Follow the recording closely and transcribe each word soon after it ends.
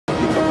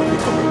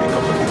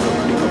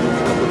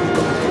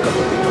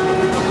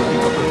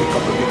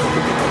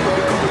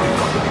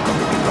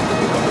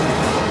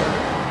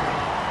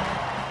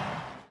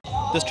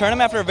This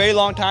tournament, after a very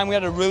long time, we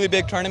had a really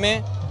big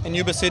tournament in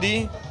Yuba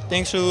City,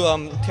 thanks to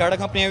Tiara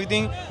Company and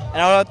everything.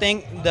 And I want to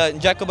thank the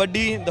Jack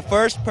Kabaddi, the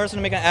first person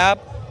to make an app.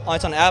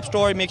 It's on the App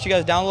Store. Make sure you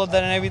guys download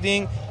that and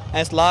everything. And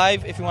it's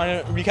live if you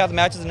want to recap the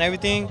matches and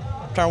everything.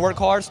 I'm trying to work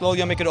hard, slowly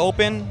I'll make it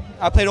open.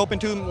 I played open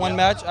too, one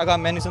match. I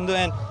got Many Sindhu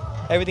and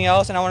everything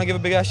else. And I want to give a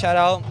big ass shout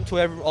out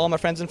to all my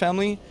friends and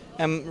family.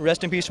 And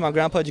rest in peace to my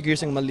grandpa, Jagir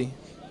Singh Malli.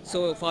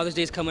 So Father's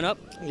Day is coming up.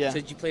 Yeah. So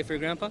did you play for your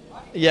grandpa?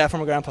 Yeah, for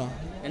my grandpa.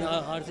 And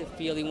how does it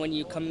feel when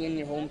you come in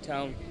your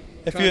hometown,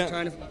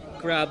 trying to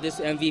grab this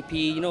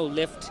MVP,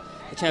 lift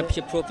the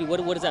championship trophy?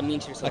 What does that mean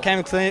to yourself? I can't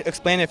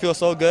explain it. It feels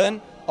so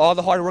good. All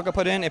the hard work I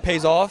put in, it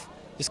pays off.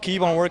 Just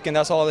keep on working.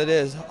 That's all it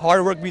is.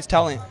 Hard work beats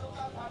talent.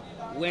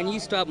 When you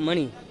stop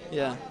money,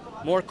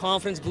 more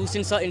confidence boost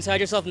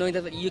inside yourself, knowing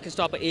that you can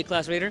stop an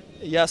A-class raider?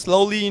 Yeah,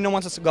 slowly,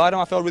 once I got him,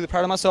 I felt really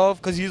proud of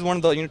myself because he's one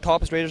of the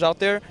toppest raiders out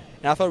there,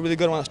 and I felt really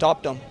good when I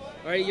stopped him.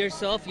 All right,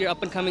 yourself, your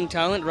up-and-coming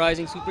talent,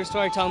 rising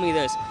superstar, tell me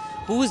this.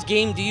 Whose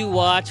game do you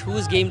watch?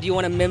 Whose game do you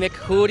want to mimic?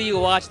 Who do you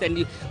watch?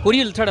 Who do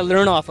you try to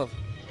learn off of?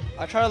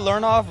 I try to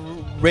learn off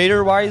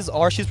raider-wise.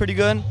 Arshi's pretty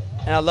good,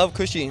 and I love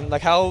Kushi.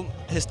 Like how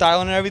his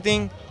style and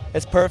everything,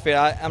 it's perfect.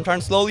 I'm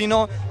trying slowly,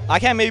 I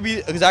can't maybe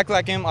exactly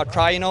like him. I'll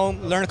try,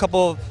 learn a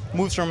couple of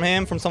moves from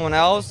him, from someone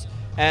else,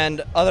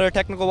 and other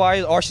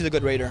technical-wise, Arshi's a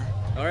good raider.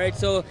 All right,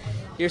 so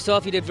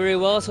yourself, you did very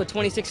well. So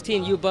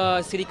 2016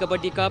 Yuba City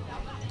Kabaddi Cup,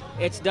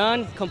 it's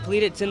done,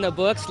 completed, it's in the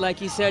books.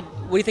 Like you said,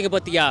 what do you think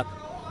about the app?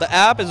 The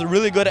app is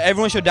really good.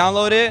 Everyone should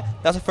download it.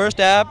 That's the first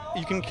app.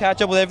 You can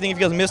catch up with everything if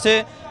you guys miss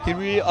it. He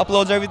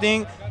re-uploads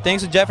everything.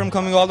 Thanks to Jet for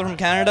coming all the way from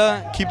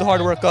Canada. Keep the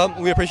hard work up.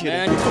 We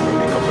appreciate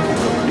it.